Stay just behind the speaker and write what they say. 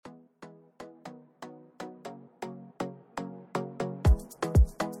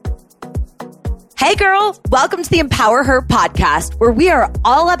Hey girl, welcome to the Empower Her podcast, where we are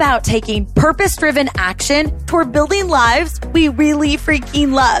all about taking purpose-driven action toward building lives we really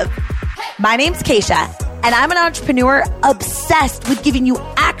freaking love. My name's Keisha, and I'm an entrepreneur obsessed with giving you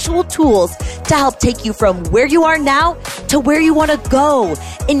actual tools to help take you from where you are now to where you want to go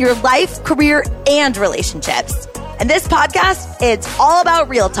in your life, career, and relationships. And this podcast, it's all about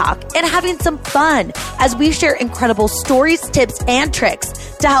real talk and having some fun as we share incredible stories, tips, and tricks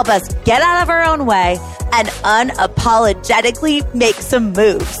to help us get out of our own way and unapologetically make some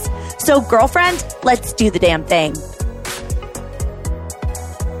moves. So girlfriend, let's do the damn thing.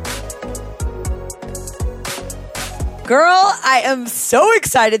 Girl, I am so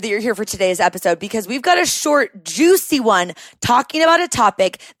excited that you're here for today's episode because we've got a short, juicy one talking about a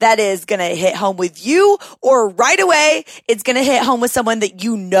topic that is going to hit home with you, or right away, it's going to hit home with someone that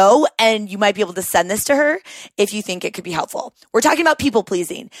you know, and you might be able to send this to her if you think it could be helpful. We're talking about people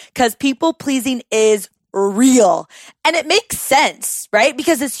pleasing, because people pleasing is real. And it makes sense, right?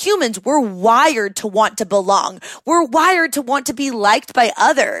 Because as humans, we're wired to want to belong. We're wired to want to be liked by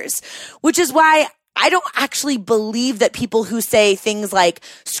others, which is why I don't actually believe that people who say things like,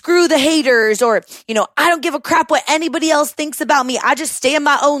 screw the haters, or, I don't give a crap what anybody else thinks about me, I just stay in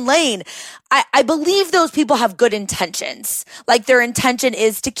my own lane. I believe those people have good intentions. Like their intention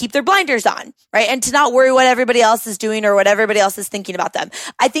is to keep their blinders on, right? And to not worry what everybody else is doing or what everybody else is thinking about them.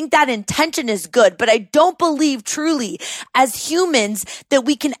 I think that intention is good, but I don't believe truly as humans that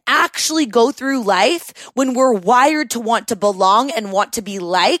we can actually go through life when we're wired to want to belong and want to be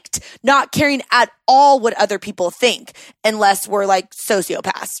liked, not caring at all what other people think, unless we're like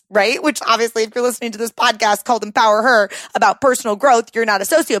sociopaths, right? Which obviously, if you're listening to this podcast called Empower Her about personal growth, you're not a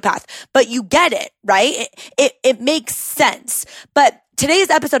sociopath, but you get it, right? It makes sense. But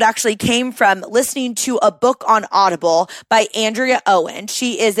today's episode actually came from listening to a book on Audible by Andrea Owen.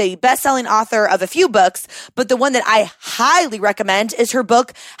 She is a best-selling author of a few books, but the one that I highly recommend is her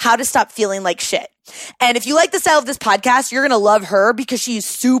book, How to Stop Feeling Like Shit. And if you like the style of this podcast, you're going to love her because she's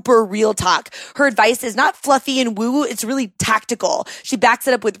super real talk. Her advice is not fluffy and woo. It's really tactical. She backs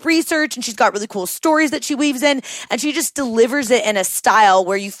it up with research, and she's got really cool stories that she weaves in, and she just delivers it in a style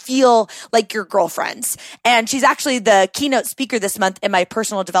where you feel like you're girlfriends. And she's actually the keynote speaker this month in my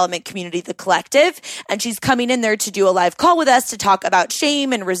personal development community, The Collective. And she's coming in there to do a live call with us to talk about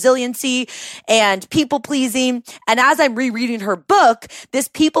shame and resiliency and people pleasing. And as I'm rereading her book, this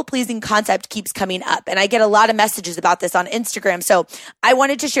people pleasing concept keeps coming up. And I get a lot of messages about this on Instagram. So I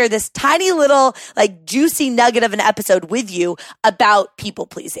wanted to share this tiny little juicy nugget of an episode with you about people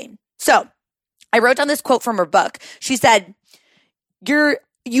pleasing. So I wrote down this quote from her book. She said,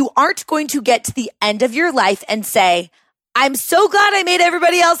 you aren't going to get to the end of your life and say, I'm so glad I made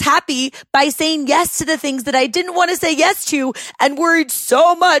everybody else happy by saying yes to the things that I didn't want to say yes to and worried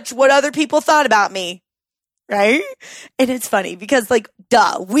so much what other people thought about me. Right? And it's funny because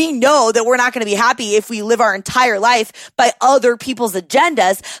we know that we're not going to be happy if we live our entire life by other people's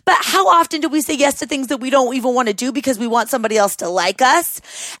agendas. But how often do we say yes to things that we don't even want to do because we want somebody else to like us?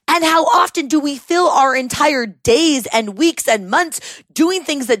 And how often do we fill our entire days and weeks and months doing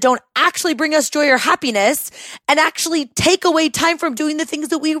things that don't actually bring us joy or happiness and actually take away time from doing the things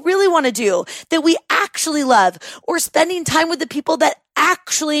that we really want to do, that we actually love, or spending time with the people that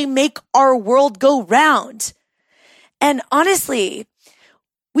actually make our world go round? And honestly,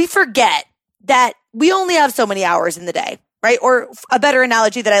 we forget that we only have so many hours in the day, right? Or a better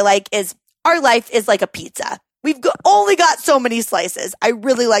analogy that I like is our life is like a pizza. We've only got so many slices. I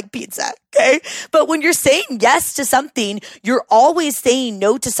really like pizza, okay? But when you're saying yes to something, you're always saying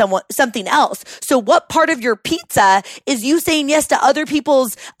no to something else. So what part of your pizza is you saying yes to other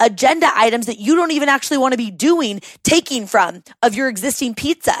people's agenda items that you don't even actually want to be doing, taking from of your existing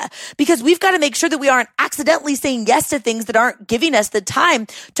pizza? Because we've got to make sure that we aren't accidentally saying yes to things that aren't giving us the time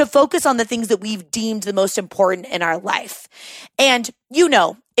to focus on the things that we've deemed the most important in our life. And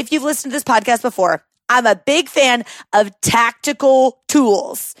if you've listened to this podcast before, I'm a big fan of tactical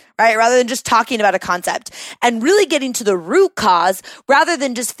tools, right? Rather than just talking about a concept and really getting to the root cause rather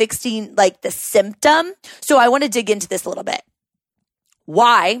than just fixing the symptom. So I want to dig into this a little bit.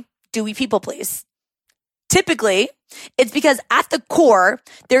 Why do we people please? Typically, it's because at the core,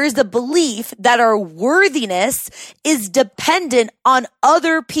 there is the belief that our worthiness is dependent on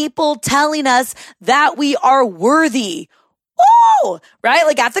other people telling us that we are worthy. Oh,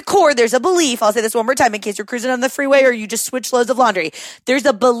 right? At the core, there's a belief. I'll say this one more time in case you're cruising on the freeway or you just switch loads of laundry. There's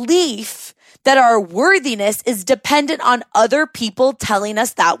a belief that our worthiness is dependent on other people telling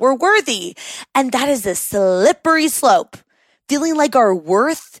us that we're worthy. And that is a slippery slope. Feeling like our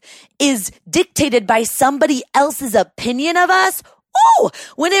worth is dictated by somebody else's opinion of us Oh,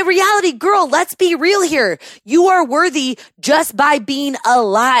 when in reality, girl, let's be real here. You are worthy just by being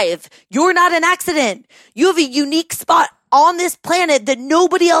alive. You're not an accident. You have a unique spot on this planet that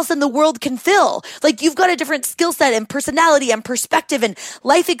nobody else in the world can fill. Like, you've got a different skill set and personality and perspective and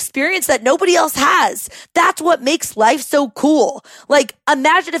life experience that nobody else has. That's what makes life so cool. Like,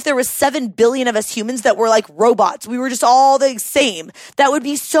 imagine if there was 7 billion of us humans that were like robots. We were just all the same. That would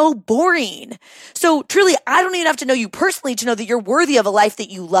be so boring. So truly, I don't even have to know you personally to know that you're worthy of a life that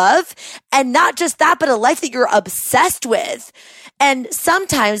you love. And not just that, but a life that you're obsessed with. And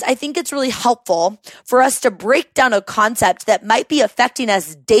sometimes I think it's really helpful for us to break down a concept that might be affecting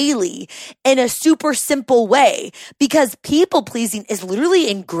us daily in a super simple way, because people pleasing is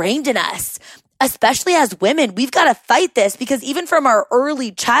literally ingrained in us. Especially as women, we've got to fight this, because even from our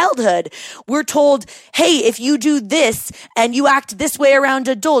early childhood, we're told, hey, if you do this and you act this way around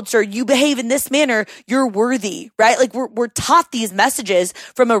adults or you behave in this manner, you're worthy, right? Like we're taught these messages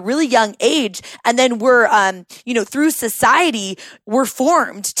from a really young age. And then we're, through society, we're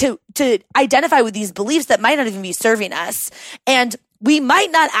formed to identify with these beliefs that might not even be serving us. And we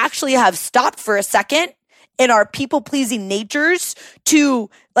might not actually have stopped for a second in our people-pleasing natures to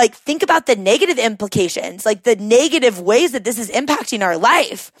like think about the negative implications, like the negative ways that this is impacting our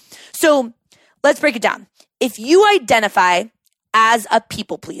life. So let's break it down. If you identify as a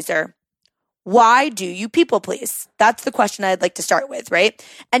people pleaser, why do you people please? That's the question I'd like to start with, right?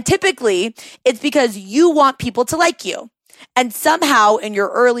 And typically it's because you want people to like you. And somehow in your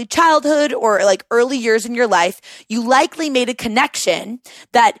early childhood or like early years in your life, you likely made a connection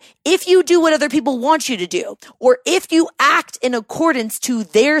that if you do what other people want you to do, or if you act in accordance to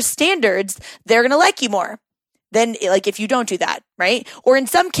their standards, they're going to like you more than like if you don't do that, right? Or in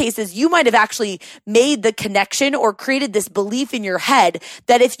some cases, you might have actually made the connection or created this belief in your head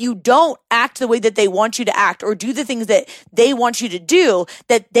that if you don't act the way that they want you to act or do the things that they want you to do,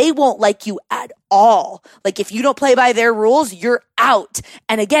 that they won't like you at all. Like if you don't play by their rules, you're out.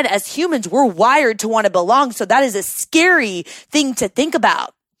 And again, as humans, we're wired to want to belong. So that is a scary thing to think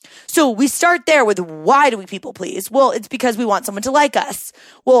about. So we start there with why do we people please? Well, it's because we want someone to like us.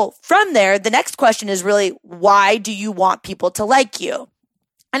 Well, from there, the next question is really, why do you want people to like you?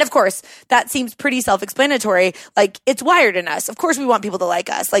 And of course, that seems pretty self-explanatory. Like it's wired in us. Of course, we want people to like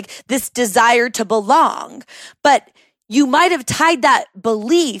us, like this desire to belong. But you might have tied that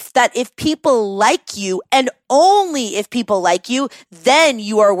belief that if people like you and only if people like you, then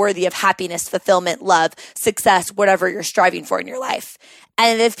you are worthy of happiness, fulfillment, love, success, whatever you're striving for in your life.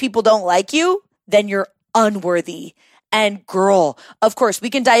 And if people don't like you, then you're unworthy. And girl, of course, we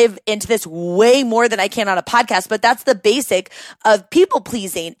can dive into this way more than I can on a podcast, but that's the basic of people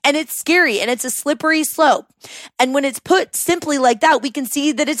pleasing. And it's scary and it's a slippery slope. And when it's put simply like that, we can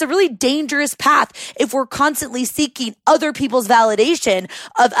see that it's a really dangerous path if we're constantly seeking other people's validation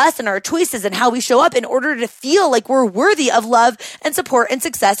of us and our choices and how we show up in order to feel like we're worthy of love and support and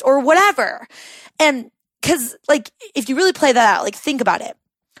success or whatever. And because like, if you really play that out, like think about it.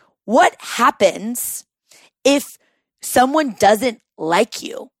 What happens if someone doesn't like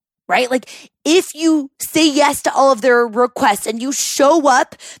you, right? Like if you say yes to all of their requests and you show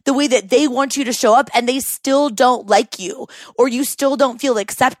up the way that they want you to show up and they still don't like you or you still don't feel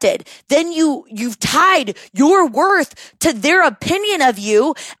accepted, then you've tied your worth to their opinion of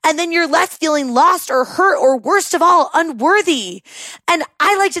you, and then you're left feeling lost or hurt or worst of all, unworthy. And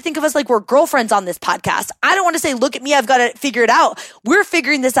I like to think of us like we're girlfriends on this podcast. I don't want to say, look at me, I've got it figured out. We're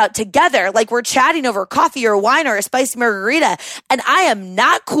figuring this out together. Like we're chatting over coffee or wine or a spicy margarita. And I am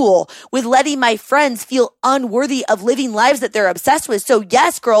not cool with letting my friends feel unworthy of living lives that they're obsessed with. So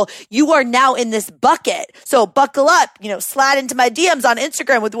yes, girl, you are now in this bucket. So buckle up, slide into my DMs on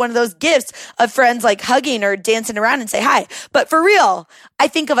Instagram with one of those gifts of friends like hugging or dancing around and say hi. But for real, I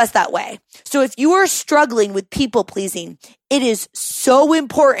think of us that way. So if you are struggling with people pleasing, it is so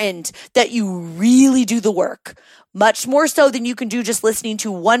important that you really do the work. Much more so than you can do just listening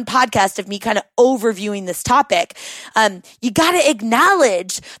to one podcast of me kind of overviewing this topic. You got to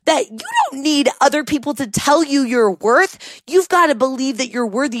acknowledge that you don't need other people to tell you your worth. You've got to believe that you're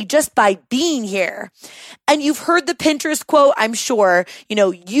worthy just by being here. And you've heard the Pinterest quote, I'm sure,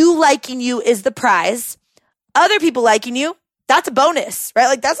 you liking you is the prize. Other people liking you, that's a bonus, right?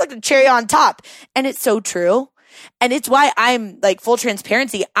 Like that's like a cherry on top. And it's so true. And it's why I'm like full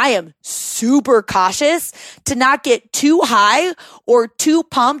transparency. I am super cautious to not get too high or too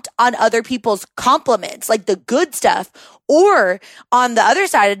pumped on other people's compliments, like the good stuff, or on the other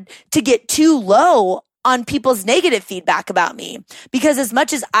side, to get too low on people's negative feedback about me, because as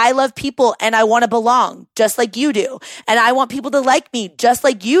much as I love people and I want to belong just like you do, and I want people to like me just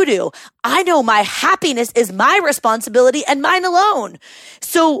like you do, I know my happiness is my responsibility and mine alone.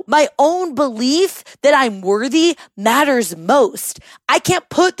 So my own belief that I'm worthy matters most. I can't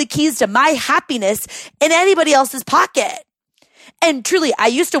put the keys to my happiness in anybody else's pocket. And truly, I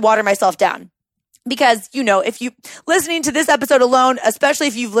used to water myself down. Because, if you listening to this episode alone, especially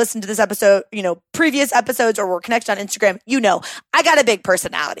if you've listened to this episode, previous episodes or we're connected on Instagram, I got a big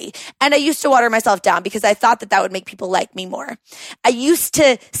personality, and I used to water myself down because I thought that would make people like me more. I used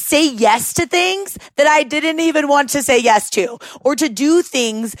to say yes to things that I didn't even want to say yes to, or to do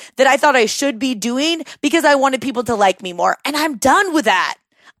things that I thought I should be doing because I wanted people to like me more. And I'm done with that.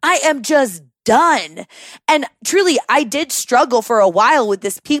 I am just done. And truly, I did struggle for a while with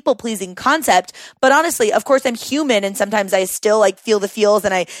this people-pleasing concept. But honestly, of course, I'm human, and sometimes I still feel the feels,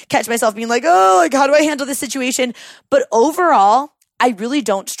 and I catch myself being like, oh, how do I handle this situation? But overall, I really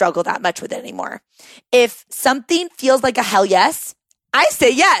don't struggle that much with it anymore. If something feels like a hell yes, I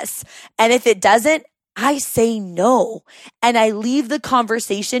say yes. And if it doesn't, I say no. And I leave the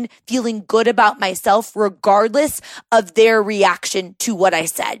conversation feeling good about myself regardless of their reaction to what I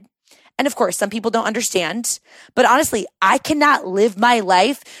said. And of course, some people don't understand, but honestly, I cannot live my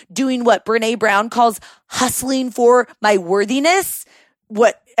life doing what Brené Brown calls hustling for my worthiness,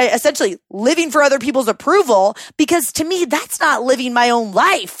 what essentially living for other people's approval, because to me, that's not living my own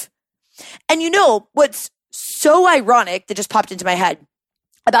life. And what's so ironic that just popped into my head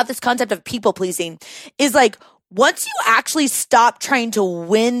about this concept of people pleasing is once you actually stop trying to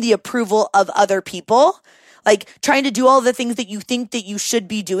win the approval of other people, trying to do all the things that you think that you should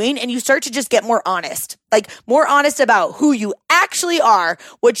be doing, and you start to just get more honest, more honest about who you actually are,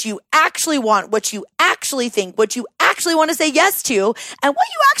 what you actually want, what you actually think, what you actually want to say yes to, and what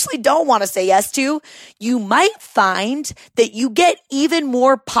you actually don't want to say yes to, you might find that you get even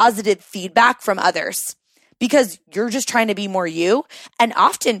more positive feedback from others because you're just trying to be more you. And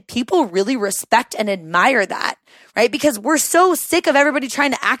often people really respect and admire that. Right? Because we're so sick of everybody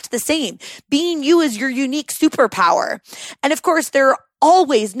trying to act the same. Being you is your unique superpower. And of course, there are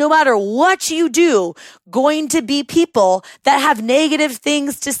always, no matter what you do, going to be people that have negative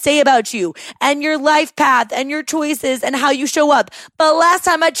things to say about you and your life path and your choices and how you show up. But last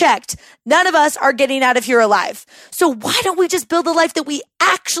time I checked, none of us are getting out of here alive. So why don't we just build the life that we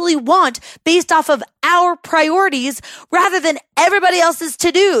actually want based off of our priorities rather than everybody else's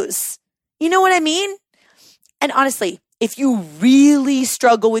to-dos? You know what I mean? And honestly, if you really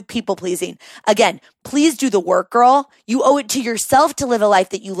struggle with people pleasing, again, please do the work, girl. You owe it to yourself to live a life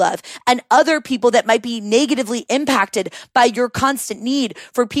that you love, and other people that might be negatively impacted by your constant need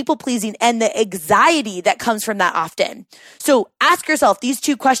for people pleasing and the anxiety that comes from that often. So ask yourself these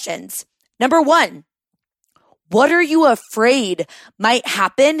two questions. Number one, what are you afraid might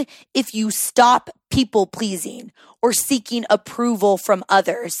happen if you stop people pleasing or seeking approval from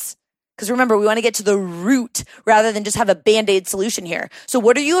others? Because remember, we want to get to the root rather than just have a Band-Aid solution here. So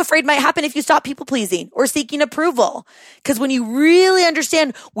what are you afraid might happen if you stop people pleasing or seeking approval? Because when you really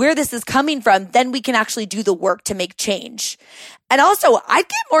understand where this is coming from, then we can actually do the work to make change. And also, I'd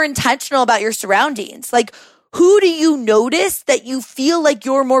get more intentional about your surroundings. Who do you notice that you feel like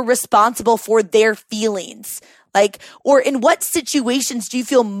you're more responsible for their feelings? Or in what situations do you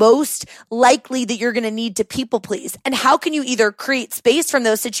feel most likely that you're going to need to people please? And how can you either create space from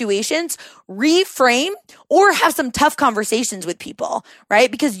those situations, reframe, or have some tough conversations with people, right?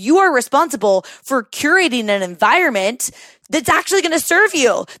 Because you are responsible for curating an environment that's actually going to serve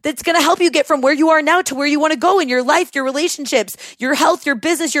you, that's going to help you get from where you are now to where you want to go in your life, your relationships, your health, your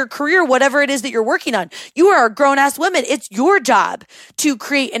business, your career, whatever it is that you're working on. You are a grown-ass woman. It's your job to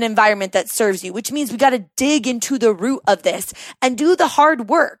create an environment that serves you, which means we got to dig into the root of this and do the hard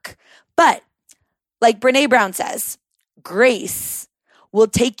work. But like Brené Brown says, grace will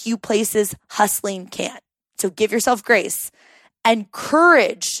take you places hustling can't. So give yourself grace. And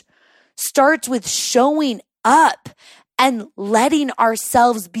courage starts with showing up and letting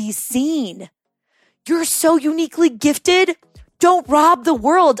ourselves be seen. You're so uniquely gifted. Don't rob the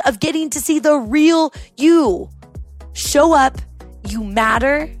world of getting to see the real you. Show up. You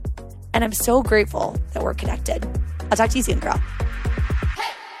matter. And I'm so grateful that we're connected. I'll talk to you soon, girl.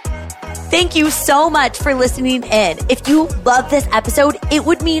 Thank you so much for listening in. If you love this episode, it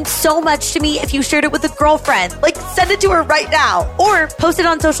would mean so much to me if you shared it with a girlfriend. Send it to her right now, or post it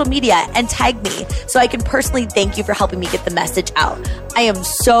on social media and tag me so I can personally thank you for helping me get the message out. I am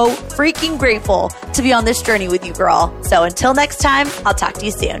so freaking grateful to be on this journey with you, girl. So until next time, I'll talk to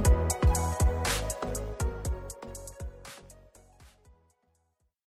you soon.